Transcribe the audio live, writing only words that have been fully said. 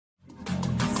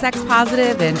sex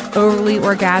positive and overly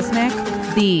orgasmic,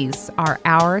 these are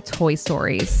our toy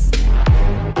stories.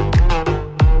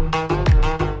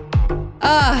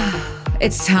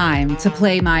 It's time to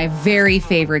play my very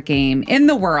favorite game in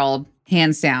the world,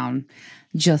 hands down,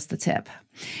 just the tip.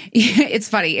 It's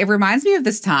funny. It reminds me of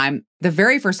this time. The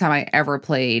very first time I ever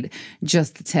played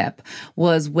just the tip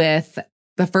was with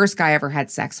the first guy I ever had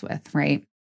sex with, right?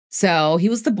 So he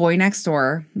was the boy next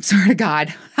door. Swear to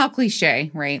God, how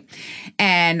cliche, right?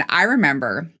 And I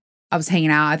remember I was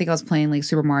hanging out. I think I was playing like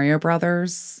Super Mario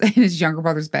Brothers in his younger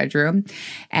brother's bedroom.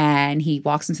 And he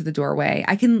walks into the doorway.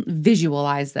 I can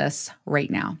visualize this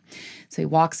right now. So he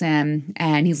walks in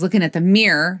and he's looking at the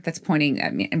mirror that's pointing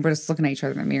at me. And we're just looking at each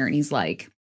other in the mirror. And he's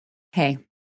like, hey.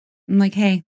 I'm like,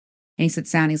 hey. And he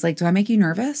sits down. He's like, do I make you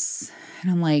nervous?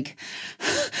 And I'm like,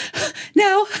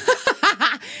 no,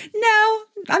 no,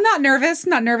 I'm not nervous. I'm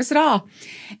not nervous at all.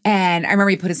 And I remember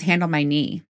he put his hand on my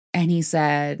knee and he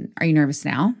said, are you nervous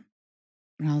now?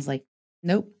 And I was like,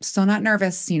 nope, still not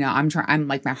nervous. You know, I'm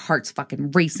like, my heart's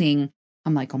fucking racing.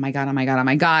 I'm like, oh my God, oh my God, oh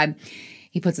my God.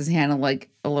 He puts his hand like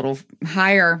a little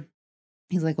higher.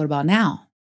 He's like, what about now?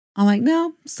 I'm like,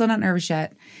 no, still not nervous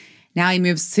yet. Now he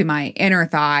moves to my inner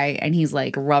thigh and he's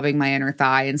like rubbing my inner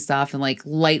thigh and stuff and like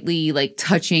lightly like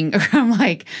touching. I'm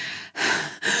like,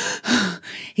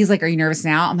 he's like, are you nervous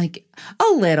now? I'm like,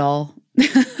 a little.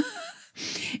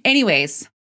 Anyways,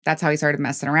 that's how he started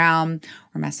messing around.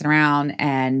 We're messing around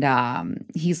and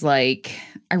he's like,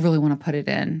 I really want to put it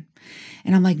in.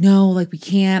 And I'm like, no, like we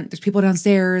can't. There's people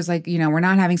downstairs. Like, you know, we're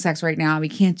not having sex right now. We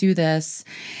can't do this.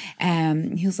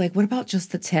 And he was like, what about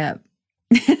just the tip?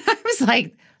 And I was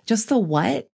like, just the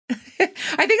what? I think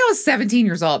I was 17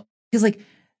 years old. He's like,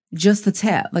 just the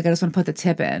tip. Like, I just want to put the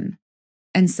tip in.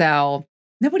 And so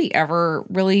nobody ever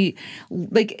really,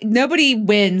 like, nobody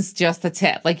wins just the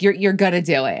tip. Like, you're going to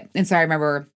do it. And so I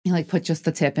remember he like put just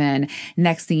the tip in.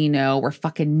 Next thing you know, we're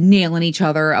fucking nailing each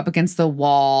other up against the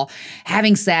wall,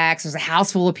 having sex. There's a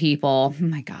house full of people. Oh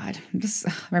my God.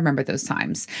 I remember those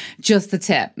times. Just the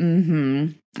tip.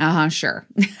 Sure.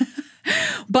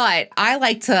 But I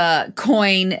like to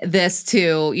coin this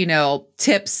to, you know,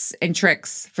 tips and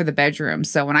tricks for the bedroom.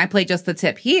 So when I play just the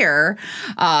tip here,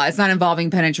 it's not involving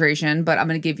penetration, but I'm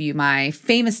going to give you my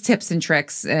famous tips and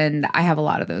tricks. And I have a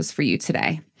lot of those for you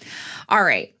today. All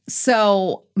right.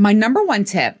 So my number one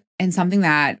tip, and something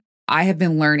that I have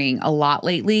been learning a lot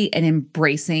lately and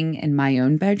embracing in my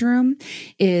own bedroom,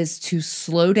 is to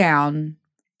slow down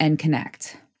and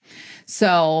connect.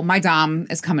 So my dom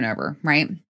is coming over, right?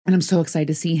 And I'm so excited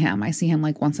to see him. I see him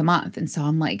like once a month. And so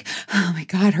I'm like, oh my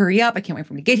God, hurry up. I can't wait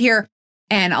for him to get here.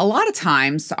 And a lot of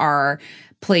times our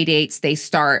play dates, they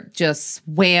start just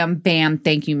wham, bam,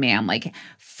 thank you, ma'am. Like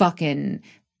fucking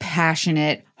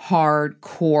passionate,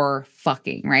 hardcore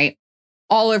fucking, right?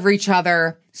 All over each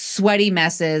other, sweaty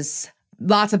messes,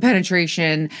 lots of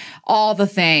penetration, all the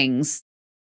things.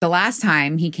 The last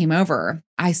time he came over,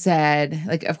 I said,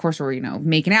 like, of course we're, you know,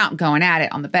 making out, going at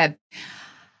it on the bed.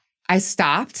 I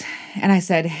stopped and I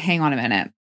said, hang on a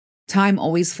minute. Time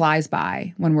always flies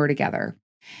by when we're together.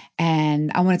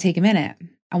 And I want to take a minute.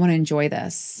 I want to enjoy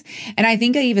this. And I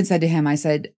think I even said to him, I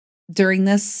said, during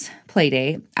this play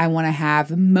date, I want to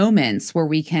have moments where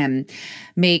we can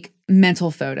make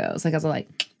mental photos. Like I was like,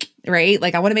 right?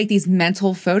 Like I want to make these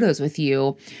mental photos with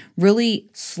you, really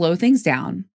slow things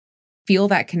down, feel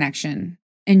that connection,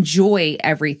 enjoy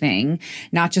everything,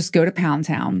 not just go to Pound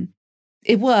Town.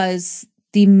 It was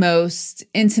the most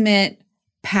intimate,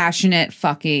 passionate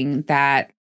fucking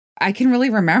that I can really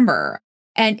remember.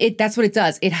 And that's what it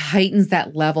does. It heightens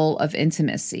that level of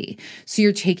intimacy. So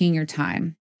you're taking your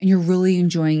time and you're really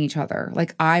enjoying each other.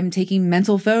 Like I'm taking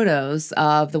mental photos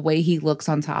of the way he looks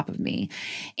on top of me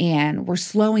and we're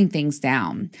slowing things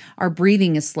down. Our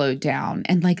breathing is slowed down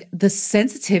and like the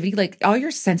sensitivity, like all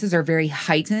your senses are very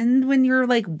heightened when you're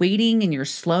like waiting and you're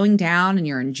slowing down and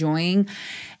you're enjoying.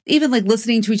 Even like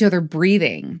listening to each other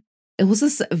breathing, it was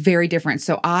just very different.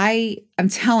 So I'm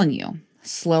telling you,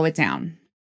 slow it down.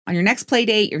 On your next play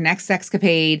date, your next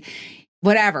sexcapade,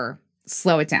 whatever,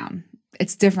 slow it down.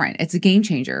 It's different. It's a game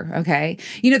changer. Okay.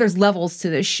 You know, there's levels to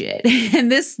this shit.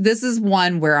 And this is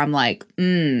one where I'm like,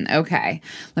 okay,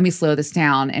 let me slow this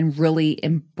down and really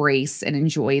embrace and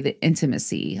enjoy the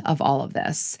intimacy of all of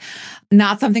this.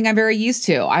 Not something I'm very used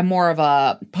to. I'm more of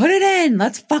a put it in,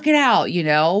 let's fuck it out, you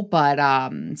know, but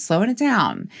slowing it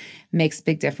down makes a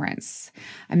big difference.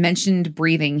 I mentioned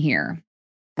breathing here.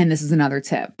 And this is another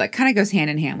tip that kind of goes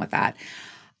hand in hand with that.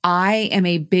 I am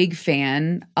a big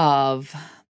fan of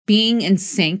being in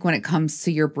sync when it comes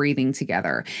to your breathing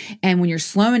together. And when you're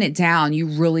slowing it down, you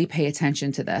really pay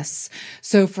attention to this.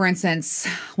 So for instance,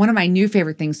 one of my new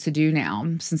favorite things to do now,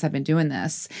 since I've been doing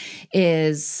this,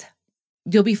 is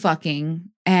you'll be fucking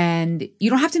and you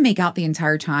don't have to make out the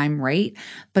entire time, right?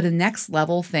 But the next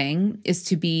level thing is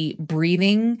to be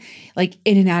breathing like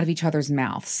in and out of each other's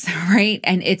mouths, right?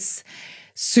 And it's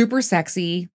super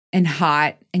sexy and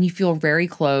hot and you feel very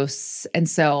close. And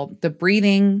so the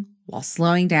breathing while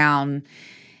slowing down,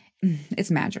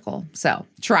 it's magical. So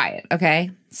try it,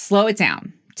 okay? Slow it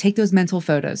down. Take those mental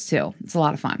photos too. It's a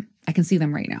lot of fun. I can see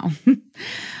them right now.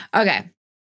 Okay,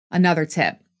 another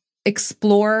tip.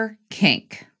 Explore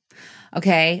kink,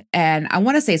 okay? And I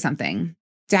want to say something.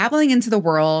 Dabbling into the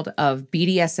world of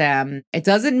BDSM, it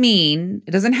doesn't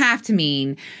have to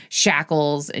mean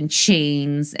shackles and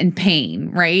chains and pain,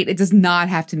 right? It does not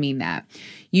have to mean that.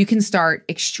 You can start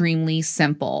extremely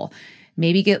simple.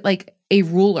 Maybe get like a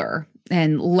ruler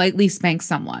and lightly spank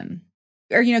someone.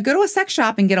 Or, go to a sex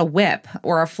shop and get a whip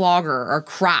or a flogger or a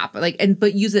crop,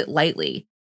 but use it lightly.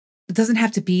 It doesn't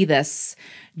have to be this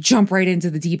jump right into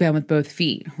the deep end with both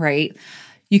feet, right?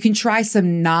 You can try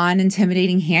some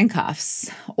non-intimidating handcuffs,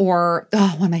 or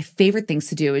one of my favorite things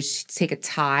to do is take a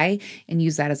tie and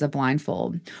use that as a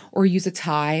blindfold, or use a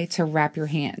tie to wrap your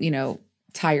hand,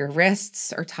 tie your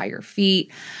wrists or tie your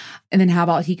feet. And then how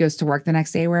about he goes to work the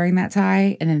next day wearing that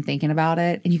tie and then thinking about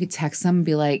it, and you could text him and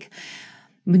be like,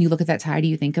 when you look at that tie, do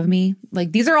you think of me?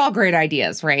 Like, these are all great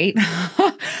ideas, right?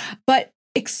 But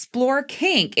explore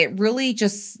kink. It really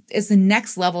just is the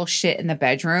next level shit in the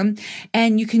bedroom.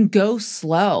 And you can go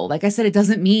slow. Like I said, it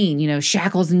doesn't mean,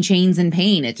 shackles and chains and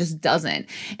pain. It just doesn't.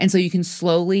 And so you can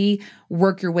slowly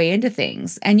work your way into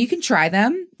things. And you can try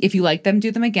them. If you like them,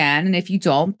 do them again. And if you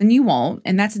don't, then you won't.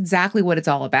 And that's exactly what it's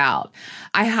all about.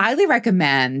 I highly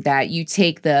recommend that you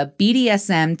take the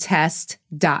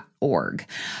BDSMtest.org.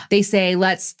 They say,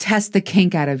 let's test the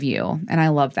kink out of you. And I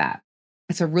love that.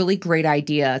 It's a really great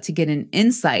idea to get an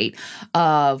insight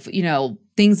of,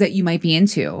 things that you might be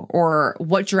into or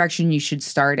what direction you should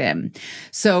start in.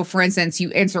 So for instance, you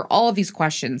answer all of these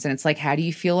questions and it's like, how do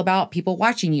you feel about people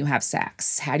watching you have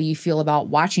sex? How do you feel about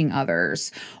watching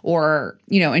others or,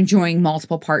 enjoying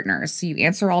multiple partners? So you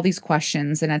answer all these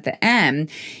questions. And at the end,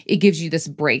 it gives you this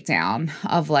breakdown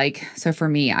of so for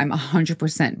me, I'm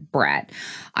 100% Brett.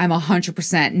 I'm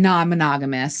 100%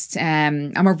 non-monogamous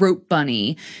and I'm a rope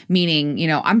bunny,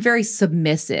 meaning, I'm very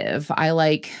submissive. I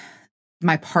like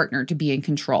my partner to be in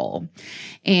control.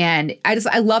 And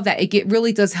I love that. It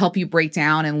really does help you break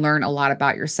down and learn a lot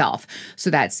about yourself.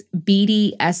 So that's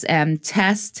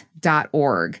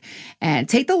BDSMtest.org. And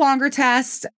take the longer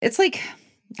test. It's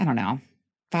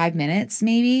 5 minutes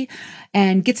maybe,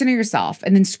 and get to know yourself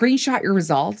and then screenshot your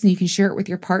results and you can share it with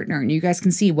your partner and you guys can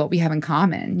see what we have in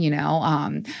common.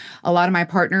 A lot of my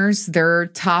partners, their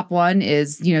top one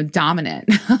is, dominant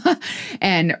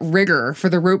and rigor for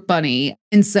the rope bunny.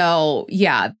 And so,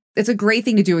 yeah, it's a great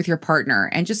thing to do with your partner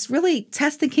and just really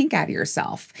test the kink out of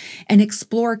yourself and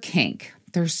explore kink.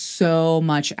 There's so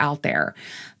much out there,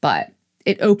 but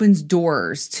it opens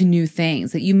doors to new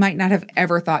things that you might not have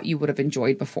ever thought you would have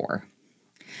enjoyed before.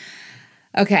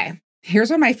 Okay, here's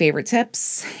one of my favorite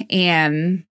tips.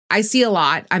 And I see a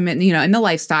lot. I'm in the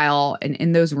lifestyle and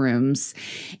in those rooms.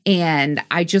 And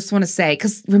I just want to say,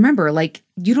 because remember,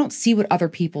 you don't see what other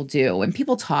people do and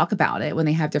people talk about it when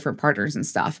they have different partners and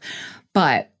stuff.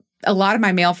 But a lot of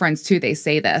my male friends too, they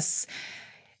say this,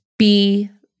 be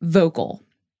vocal.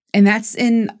 And that's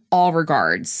in all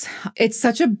regards. It's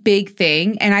such a big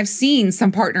thing. And I've seen some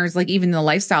partners, even in the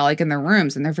lifestyle, in their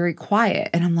rooms, and they're very quiet.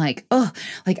 And I'm like,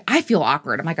 I feel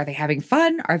awkward. I'm like, are they having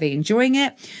fun? Are they enjoying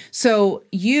it? So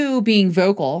you being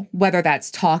vocal, whether that's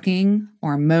talking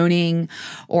or moaning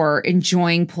or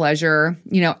enjoying pleasure,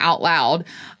 out loud,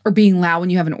 or being loud when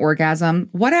you have an orgasm,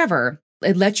 whatever.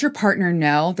 Let your partner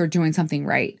know they're doing something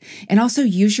right. And also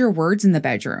use your words in the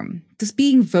bedroom. Just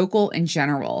being vocal in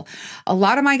general. A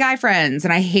lot of my guy friends,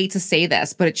 and I hate to say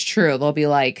this, but it's true. They'll be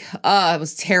like, oh, it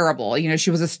was terrible. She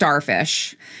was a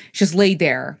starfish. She just laid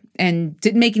there and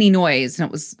didn't make any noise. And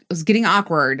it was getting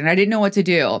awkward and I didn't know what to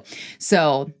do.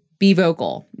 So be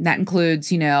vocal. That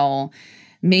includes,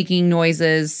 making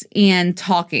noises and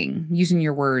talking, using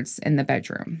your words in the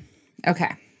bedroom.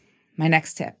 Okay. My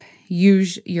next tip,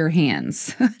 use your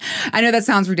hands. I know that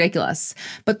sounds ridiculous,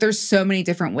 but there's so many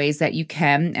different ways that you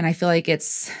can. And I feel like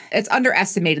it's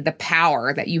underestimated the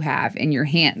power that you have in your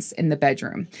hands in the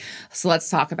bedroom. So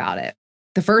let's talk about it.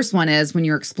 The first one is when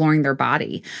you're exploring their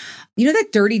body. You know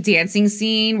that Dirty Dancing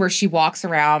scene where she walks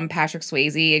around Patrick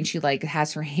Swayze and she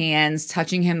has her hands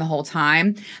touching him the whole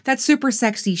time? That's super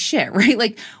sexy shit,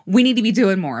 right? We need to be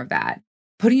doing more of that.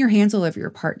 putting your hands all over your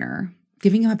partner,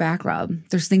 giving him a back rub.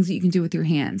 There's things that you can do with your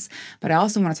hands. But I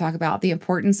also want to talk about the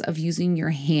importance of using your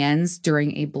hands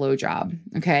during a blowjob.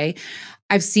 Okay.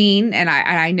 I've seen, and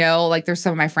I know like there's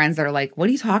some of my friends that are like, what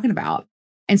are you talking about?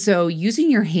 And so using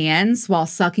your hands while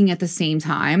sucking at the same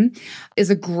time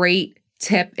is a great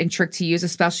tip and trick to use,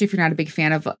 especially if you're not a big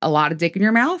fan of a lot of dick in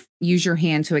your mouth. Use your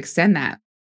hand to extend that.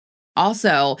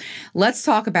 Also, let's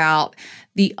talk about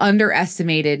the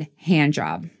underestimated hand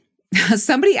job.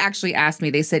 Somebody actually asked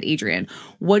me, they said, Adrienne,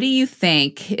 what do you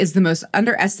think is the most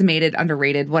underestimated,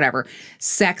 underrated, whatever,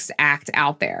 sex act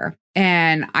out there?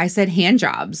 And I said hand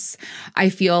jobs. I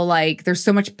feel like there's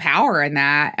so much power in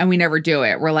that and we never do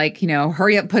it. We're like,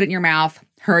 hurry up, put it in your mouth,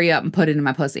 hurry up and put it in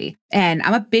my pussy. And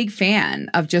I'm a big fan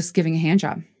of just giving a hand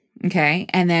job. Okay.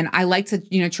 And then I like to,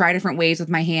 try different ways with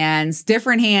my hands,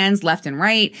 different hands, left and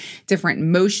right, different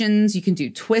motions. You can do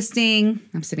twisting.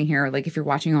 I'm sitting here, like if you're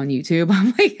watching on YouTube,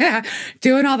 I'm like,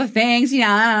 doing all the things, but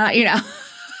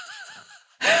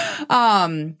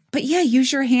yeah,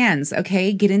 use your hands.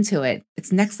 Okay. Get into it.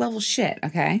 It's next level shit.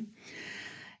 Okay.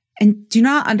 And do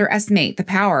not underestimate the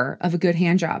power of a good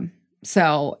hand job.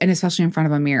 So, and especially in front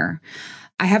of a mirror.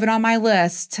 I have it on my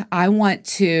list. I want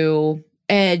to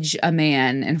edge a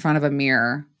man in front of a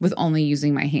mirror with only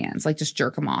using my hands, like just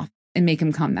jerk him off and make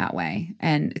him come that way.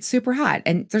 And it's super hot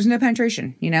and there's no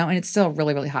penetration, and it's still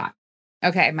really, really hot.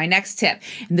 Okay. My next tip,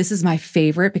 and this is my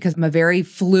favorite because I'm a very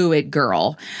fluid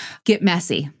girl. Get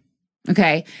messy.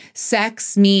 Okay.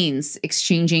 Sex means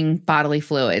exchanging bodily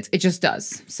fluids. It just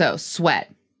does. So sweat,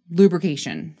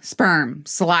 lubrication, sperm,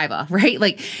 saliva, right?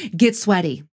 Like get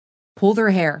sweaty, pull their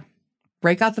hair.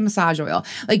 Break out the massage oil.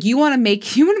 Like you want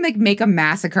to make a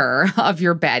massacre of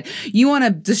your bed. You want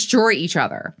to destroy each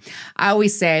other. I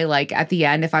always say like at the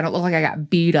end, if I don't look like I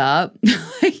got beat up,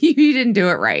 you didn't do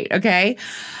it right. Okay.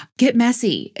 Get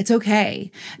messy. It's okay.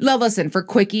 Listen, for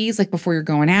quickies, like before you're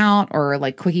going out or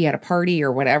like quickie at a party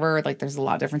or whatever, like there's a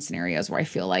lot of different scenarios where I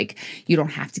feel like you don't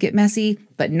have to get messy,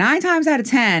 but 9 times out of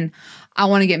 10, I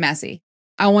want to get messy.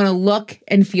 I want to look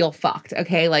and feel fucked.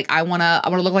 Okay. Like I want to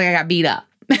look like I got beat up.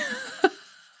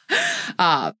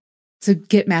 So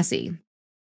get messy.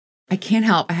 I can't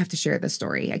help. I have to share this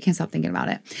story. I can't stop thinking about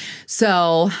it.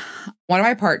 So one of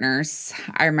my partners,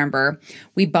 I remember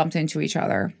we bumped into each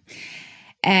other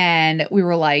and we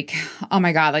were like, oh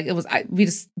my God, like we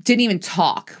just didn't even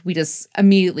talk. We just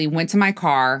immediately went to my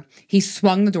car. He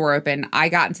swung the door open. I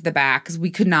got into the back because we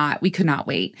could not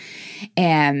wait.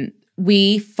 And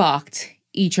we fucked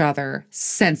each other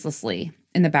senselessly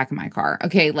in the back of my car.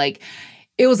 Okay. Like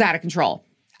it was out of control.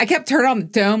 I kept turning on the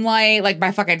dome light, like I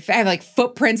have like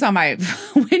footprints on my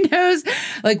windows.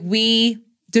 Like we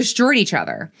destroyed each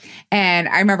other. And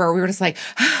I remember we were just like,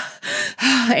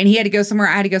 and he had to go somewhere.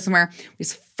 I had to go somewhere. We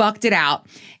just fucked it out.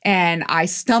 And I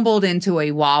stumbled into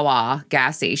a Wawa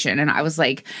gas station and I was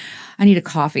like, I need a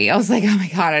coffee. I was like, oh my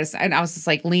God. I was just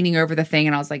like leaning over the thing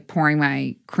and I was like pouring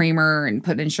my creamer and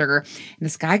putting in sugar. And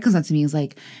this guy comes up to me. He's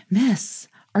like, Miss,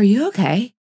 are you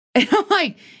okay? And I'm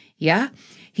like, yeah.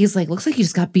 He's like, looks like you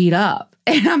just got beat up.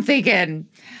 And I'm thinking,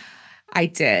 I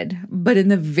did, but in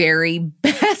the very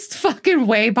best fucking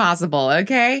way possible.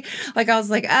 Okay. Like I was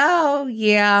like, oh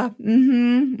yeah.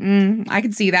 I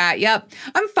can see that. Yep.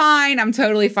 I'm fine. I'm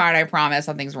totally fine. I promise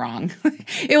something's wrong.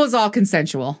 It was all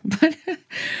consensual, but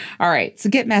all right. So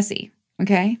get messy.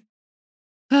 Okay.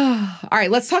 All right.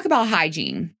 Let's talk about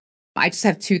hygiene. I just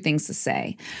have 2 things to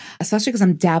say, especially because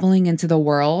I'm dabbling into the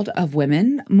world of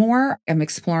women more. I'm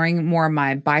exploring more of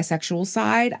my bisexual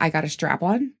side. I got a strap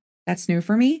on. That's new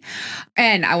for me.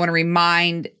 And I want to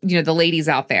remind, the ladies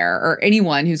out there or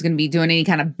anyone who's going to be doing any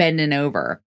kind of bending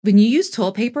over. When you use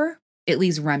toilet paper, it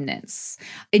leaves remnants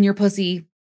in your pussy,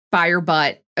 by your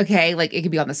butt. Okay. Like it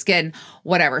could be on the skin,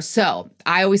 whatever. So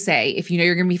I always say, if you know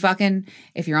you're going to be fucking,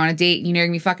 if you're on a date, you're going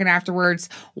to be fucking afterwards,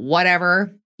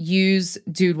 whatever. Use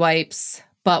dude wipes,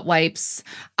 butt wipes.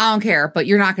 I don't care, but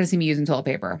you're not going to see me using toilet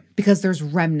paper because there's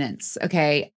remnants.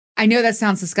 Okay. I know that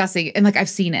sounds disgusting and like I've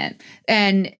seen it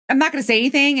and I'm not going to say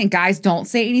anything and guys don't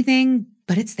say anything,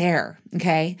 but it's there.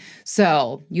 Okay.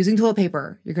 So using toilet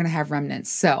paper, you're going to have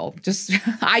remnants. So just,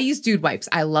 I use dude wipes.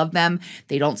 I love them.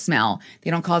 They don't smell.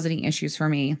 They don't cause any issues for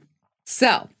me.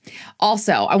 So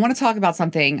also I want to talk about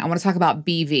something. I want to talk about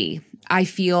BV. I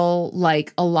feel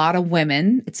like a lot of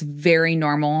women, it's very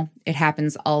normal. It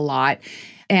happens a lot.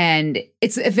 And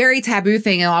it's a very taboo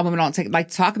thing. And a lot of women don't like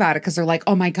to talk about it because they're like,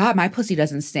 oh my God, my pussy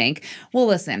doesn't stink. Well,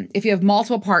 listen, if you have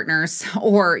multiple partners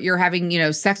or you're having,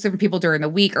 sex with different people during the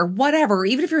week or whatever, or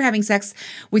even if you're having sex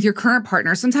with your current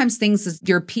partner, sometimes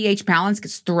your pH balance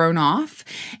gets thrown off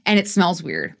and it smells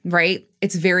weird, right?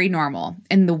 It's very normal.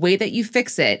 And the way that you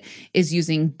fix it is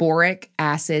using boric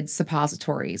acid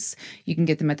suppositories. You can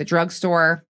get them at the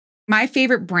drugstore. My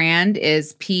favorite brand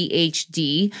is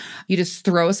PhD. You just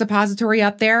throw a suppository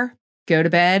up there, go to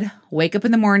bed, wake up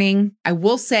in the morning. I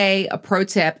will say a pro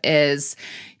tip is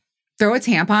throw a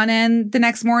tampon in the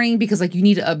next morning because you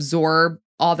need to absorb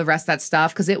all the rest of that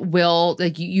stuff because it will,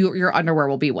 your underwear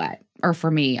will be wet. Or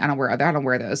for me, I don't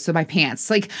wear those. So my pants,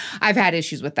 I've had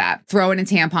issues with that. Throw in a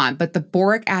tampon, but the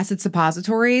boric acid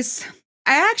suppositories,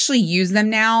 I actually use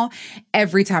them now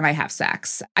every time I have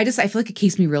sex. I feel like it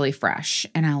keeps me really fresh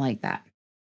and I like that.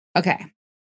 Okay.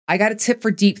 I got a tip for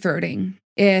deep throating.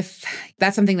 If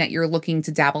that's something that you're looking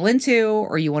to dabble into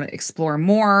or you want to explore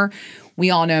more, we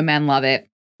all know men love it.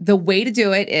 The way to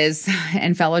do it is,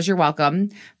 and fellas, you're welcome,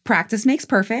 practice makes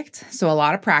perfect. So a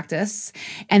lot of practice.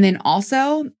 And then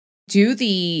also do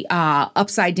the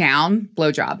upside down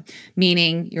blowjob,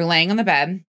 meaning you're laying on the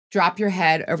bed, drop your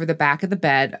head over the back of the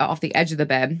bed, off the edge of the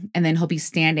bed, and then he'll be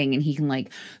standing and he can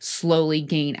slowly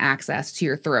gain access to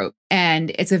your throat.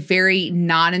 And it's a very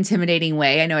non-intimidating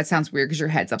way. I know it sounds weird because your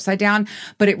head's upside down,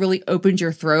 but it really opens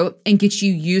your throat and gets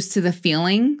you used to the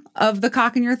feeling of the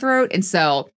cock in your throat. And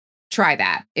so try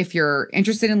that. If you're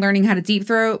interested in learning how to deep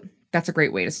throat, that's a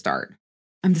great way to start.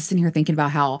 I'm just sitting here thinking about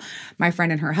how my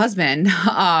friend and her husband,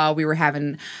 we were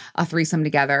having a threesome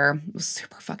together. It was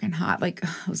super fucking hot. It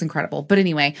was incredible. But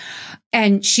anyway,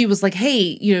 and she was like,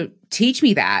 hey, teach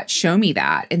me that, show me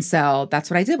that. And so that's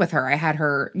what I did with her. I had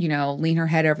her, lean her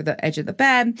head over the edge of the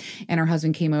bed and her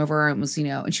husband came over and was,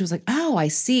 and she was like, oh, I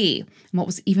see. And what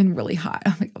was even really hot,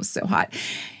 it was so hot.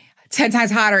 10 times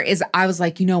hotter is I was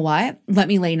like, you know what? Let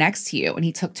me lay next to you. And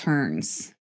he took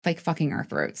turns, fucking our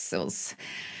throats. It was...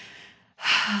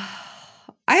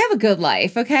 I have a good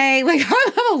life, okay?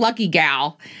 I'm a lucky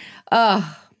gal.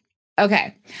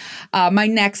 Okay. My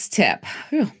next tip.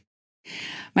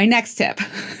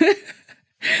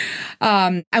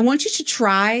 I want you to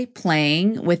try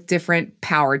playing with different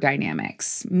power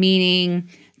dynamics, meaning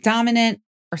dominant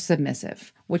or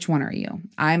submissive. Which one are you?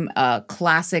 I'm a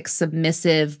classic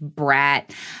submissive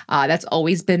brat. That's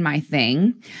always been my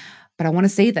thing. But I want to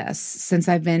say this, since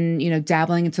I've been,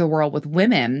 dabbling into the world with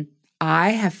women,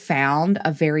 I have found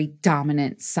a very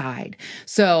dominant side.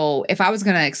 So if I was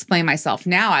going to explain myself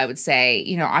now, I would say,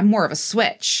 I'm more of a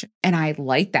switch and I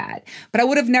like that. But I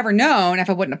would have never known if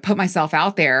I wouldn't have put myself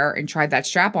out there and tried that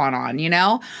strap-on,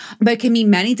 But it can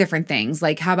mean many different things.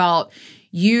 How about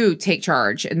you take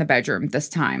charge in the bedroom this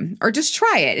time or just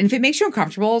try it. And if it makes you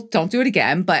uncomfortable, don't do it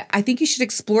again. But I think you should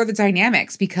explore the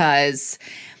dynamics because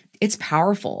it's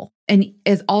powerful. And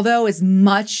although as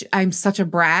much I'm such a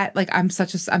brat, I'm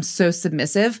so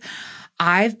submissive,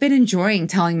 I've been enjoying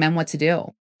telling men what to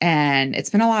do. And it's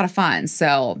been a lot of fun.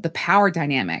 So the power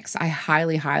dynamics, I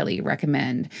highly, highly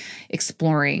recommend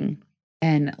exploring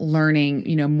and learning,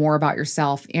 more about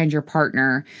yourself and your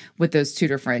partner with those two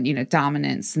different,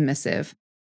 dominant, submissive.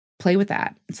 Play with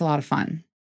that. It's a lot of fun.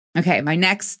 Okay. My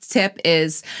next tip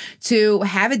is to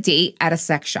have a date at a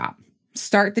sex shop.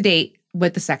 Start the date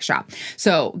with the sex shop.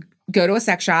 So go to a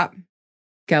sex shop,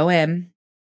 go in,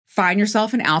 find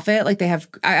yourself an outfit. They have,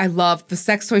 I love the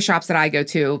sex toy shops that I go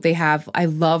to. I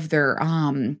love their,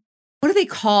 what do they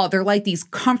call? They're these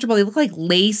comfortable, they look like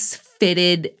lace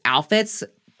fitted outfits.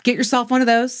 Get yourself one of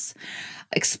those,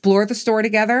 explore the store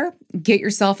together, get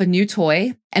yourself a new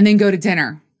toy, and then go to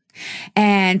dinner.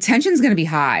 And tension's going to be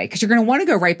high because you're going to want to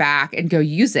go right back and go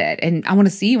use it. And I want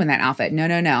to see you in that outfit.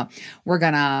 No. We're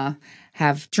going to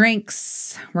have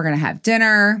drinks. We're going to have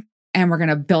dinner. And we're going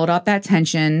to build up that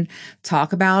tension,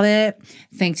 talk about it,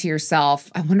 think to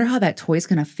yourself, I wonder how that toy's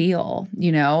going to feel,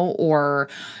 or,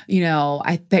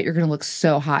 I bet you're going to look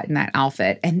so hot in that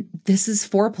outfit. And this is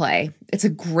foreplay. It's a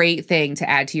great thing to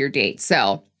add to your date.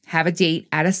 So have a date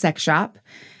at a sex shop,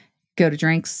 go to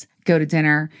drinks, go to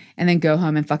dinner, and then go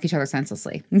home and fuck each other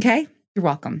senselessly. Okay? You're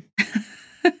welcome.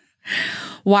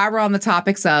 While we're on the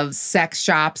topics of sex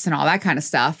shops and all that kind of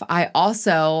stuff, I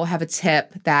also have a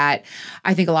tip that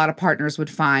I think a lot of partners would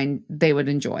find they would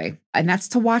enjoy, and that's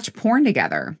to watch porn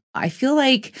together. I feel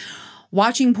like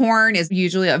watching porn is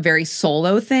usually a very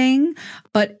solo thing,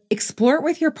 but explore it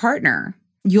with your partner.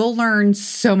 You'll learn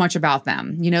so much about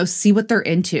them, see what they're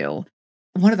into.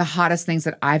 One of the hottest things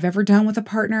that I've ever done with a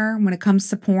partner when it comes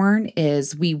to porn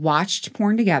is we watched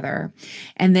porn together.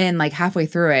 And then halfway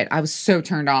through it, I was so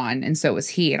turned on. And so was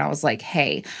he. And I was like,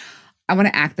 hey, I want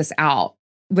to act this out.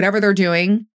 Whatever they're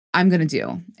doing, I'm going to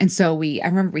do. And so I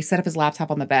remember we set up his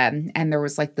laptop on the bed and there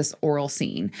was like this oral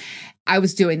scene. I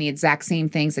was doing the exact same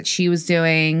things that she was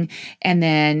doing. And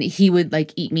then he would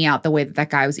like eat me out the way that that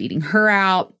guy was eating her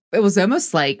out. It was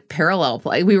almost like parallel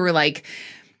play. We were like,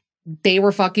 they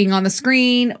were fucking on the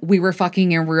screen. We were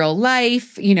fucking in real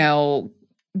life. You know,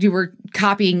 you were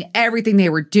copying everything they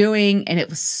were doing. And it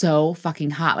was so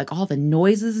fucking hot, like all the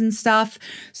noises and stuff.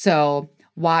 So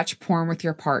watch porn with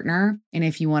your partner. And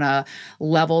if you want to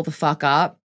level the fuck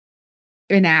up,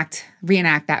 reenact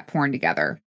that porn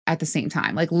together at the same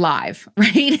time, like live,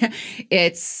 right?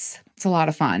 It's a lot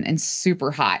of fun and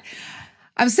super hot.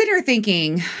 I'm sitting here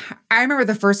thinking, I remember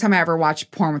the first time I ever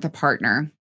watched porn with a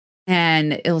partner,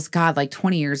 and it was, God, like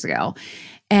 20 years ago.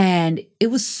 And it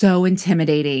was so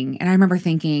intimidating. And I remember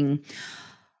thinking,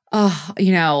 oh,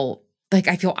 you know, like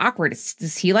I feel awkward.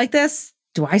 Is he like this?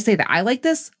 Do I say that I like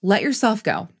this? Let yourself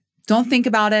go. Don't think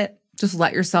about it. Just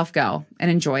let yourself go and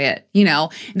enjoy it. You know,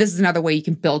 this is another way you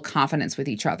can build confidence with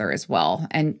each other as well,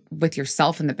 and with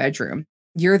yourself in the bedroom.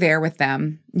 You're there with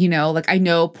them. You know, like I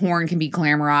know porn can be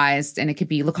glamorized and it could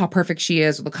be, look how perfect she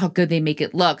is, or look how good they make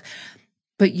it look.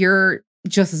 But you're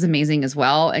just as amazing as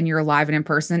well. And you're alive and in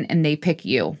person, and they pick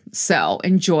you. So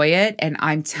enjoy it. And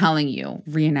I'm telling you,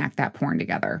 reenact that porn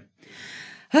together.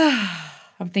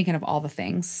 I'm thinking of all the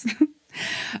things.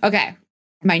 Okay.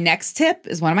 My next tip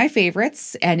is one of my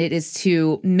favorites, and it is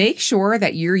to make sure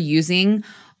that you're using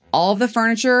all of the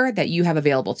furniture that you have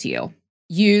available to you.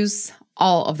 Use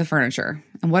all of the furniture.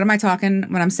 And what am I talking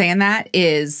when I'm saying that?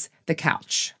 Is the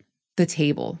couch, the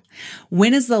table.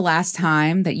 When is the last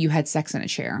time that you had sex in a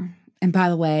chair? And by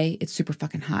the way, it's super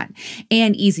fucking hot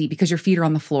and easy because your feet are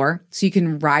on the floor. So you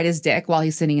can ride his dick while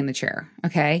he's sitting in the chair.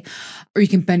 Okay. Or you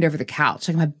can bend over the couch.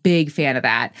 Like I'm a big fan of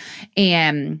that.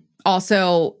 And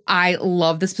also, I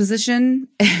love this position,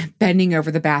 bending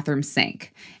over the bathroom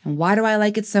sink. And why do I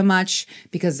like it so much?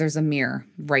 Because there's a mirror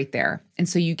right there. And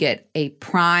so you get a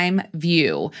prime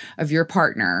view of your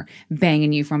partner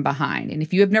banging you from behind. And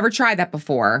if you have never tried that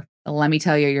before, let me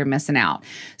tell you, you're missing out.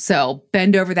 So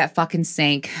bend over that fucking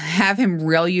sink, have him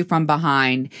reel you from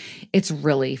behind. It's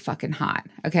really fucking hot.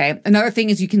 Okay. Another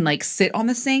thing is you can like sit on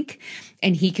the sink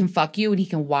and he can fuck you and he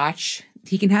can watch.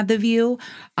 He can have the view.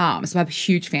 So I'm a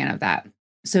huge fan of that.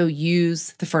 So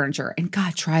use the furniture, and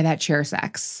God, try that chair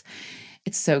sex.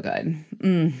 It's so good.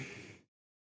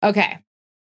 Okay.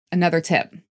 Another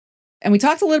tip. And we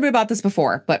talked a little bit about this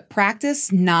before, but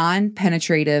practice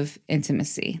non-penetrative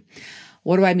intimacy.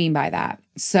 What do I mean by that?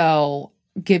 So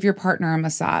give your partner a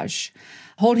massage,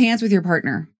 hold hands with your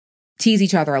partner, tease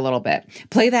each other a little bit,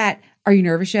 play that. Are you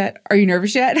nervous yet? Are you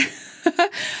nervous yet?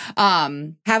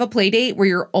 Have a play date where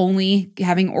you're only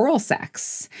having oral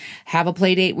sex. Have a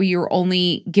play date where you're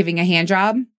only giving a hand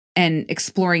job and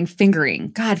exploring fingering.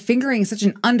 God, fingering is such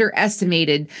an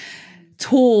underestimated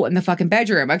tool in the fucking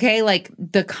bedroom. Okay. Like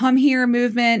the come here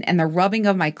movement and the rubbing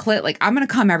of my clit. Like I'm going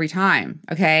to come every time.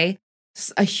 Okay.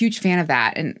 Just a huge fan of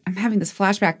that. And I'm having this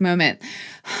flashback moment.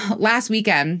 Last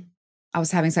weekend, I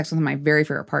was having sex with one of my very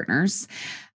favorite partners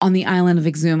on the island of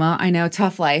Exuma. I know,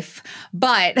 tough life.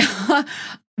 But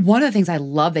one of the things I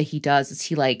love that he does is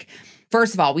he like,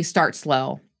 first of all, we start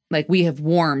slow. Like we have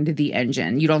warmed the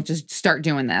engine. You don't just start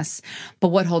doing this. But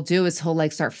what he'll do is he'll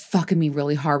like start fucking me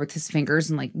really hard with his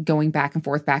fingers and like going back and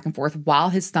forth while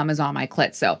his thumb is on my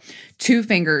clit. So 2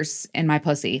 fingers in my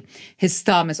pussy. His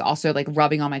thumb is also like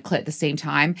rubbing on my clit at the same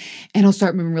time. And he'll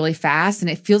start moving really fast. And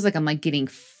it feels like I'm like getting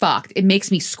fucked. It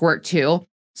makes me squirt too.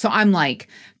 So I'm like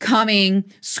coming,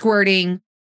 squirting,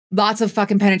 lots of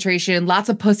fucking penetration, lots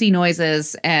of pussy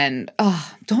noises, and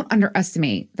don't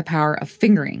underestimate the power of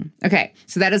fingering. Okay,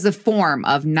 so that is a form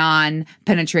of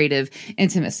non-penetrative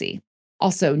intimacy.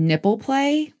 Also, nipple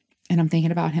play, and I'm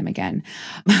thinking about him again.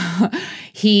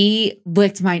 He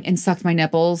licked mine and sucked my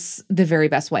nipples the very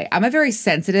best way. I'm a very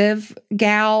sensitive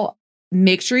gal.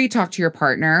 Make sure you talk to your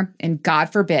partner, and God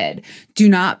forbid, do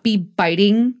not be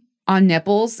biting on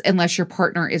nipples unless your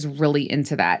partner is really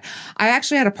into that. I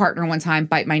actually had a partner one time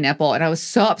bite my nipple and I was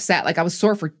so upset. Like I was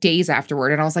sore for days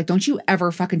afterward. And I was like, don't you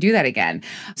ever fucking do that again.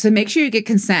 So make sure you get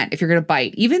consent if you're going to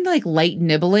bite. Even like light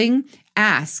nibbling,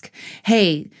 ask,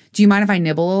 hey, do you mind if I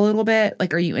nibble a little bit?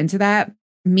 Like, are you into that?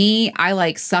 Me, I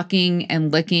like sucking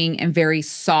and licking and very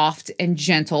soft and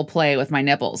gentle play with my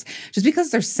nipples just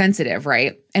because they're sensitive,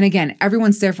 right? And again,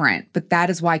 everyone's different, but that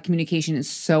is why communication is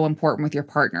so important with your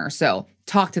partner. So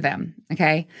talk to them,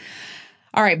 okay?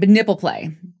 All right, but nipple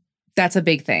play, that's a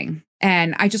big thing.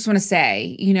 And I just want to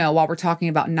say, you know, while we're talking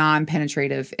about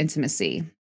non-penetrative intimacy,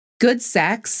 good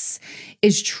sex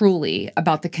is truly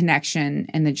about the connection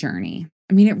and the journey.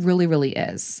 I mean, it really, really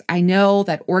is. I know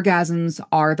that orgasms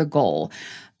are the goal,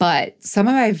 but some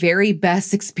of my very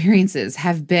best experiences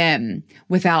have been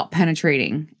without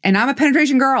penetrating. And I'm a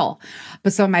penetration girl,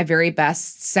 but some of my very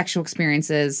best sexual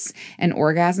experiences and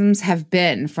orgasms have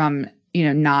been from,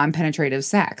 non-penetrative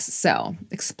sex. So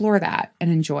explore that and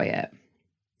enjoy it.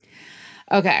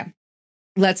 Okay.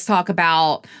 Let's talk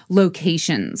about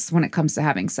locations when it comes to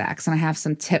having sex. And I have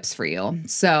some tips for you.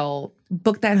 So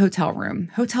book that hotel room.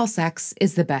 Hotel sex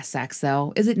is the best sex,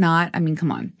 though. Is it not? I mean,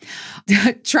 come on.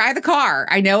 Try the car.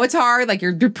 I know it's hard. Like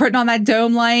you're putting on that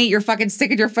dome light. You're fucking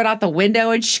sticking your foot out the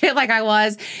window and shit like I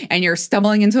was. And you're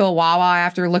stumbling into a Wawa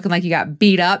after looking like you got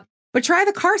beat up. But try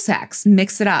the car sex.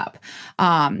 Mix it up.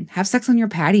 Have sex on your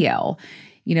patio.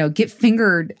 Get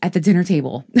fingered at the dinner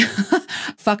table,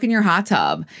 fuck in your hot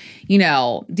tub.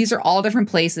 These are all different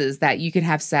places that you can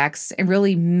have sex and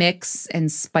really mix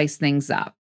and spice things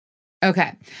up.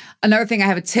 Okay. Another thing, I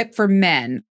have a tip for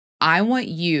men. I want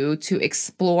you to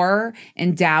explore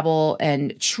and dabble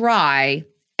and try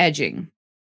edging.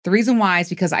 The reason why is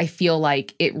because I feel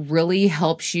like it really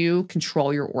helps you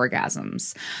control your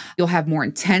orgasms. You'll have more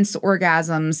intense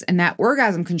orgasms, and that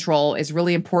orgasm control is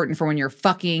really important for when you're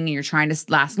fucking and you're trying to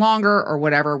last longer or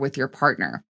whatever with your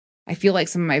partner. I feel like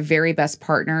some of my very best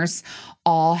partners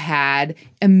all had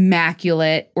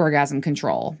immaculate orgasm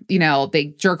control.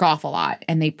 They jerk off a lot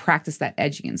and they practice that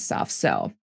edging and stuff.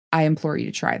 So I implore you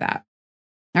to try that.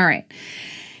 All right.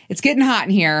 It's getting hot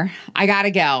in here. I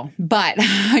gotta go. But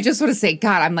I just want to say,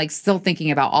 God, I'm like still thinking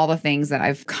about all the things that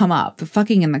I've come up. The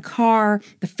fucking in the car,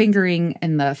 the fingering,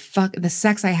 and the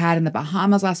sex I had in the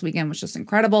Bahamas last weekend was just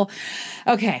incredible.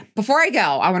 Okay, before I go,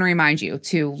 I want to remind you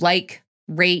to like,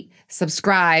 rate,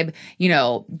 subscribe,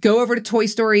 go over to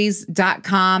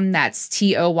toystories.com. That's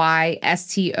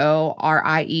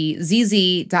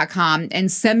TOYSTORIEZZ.com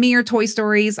and send me your toy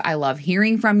stories. I love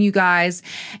hearing from you guys.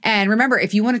 And remember,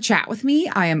 if you want to chat with me,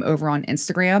 I am over on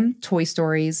Instagram,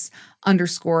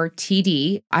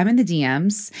 toystories_TD. I'm in the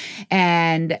DMs,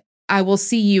 and I will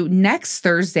see you next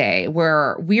Thursday,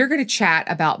 where we are going to chat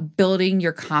about building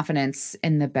your confidence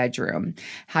in the bedroom,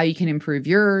 how you can improve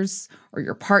yours or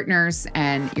your partner's,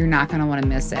 and you're not going to want to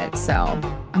miss it. So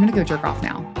I'm going to go jerk off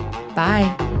now.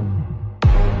 Bye.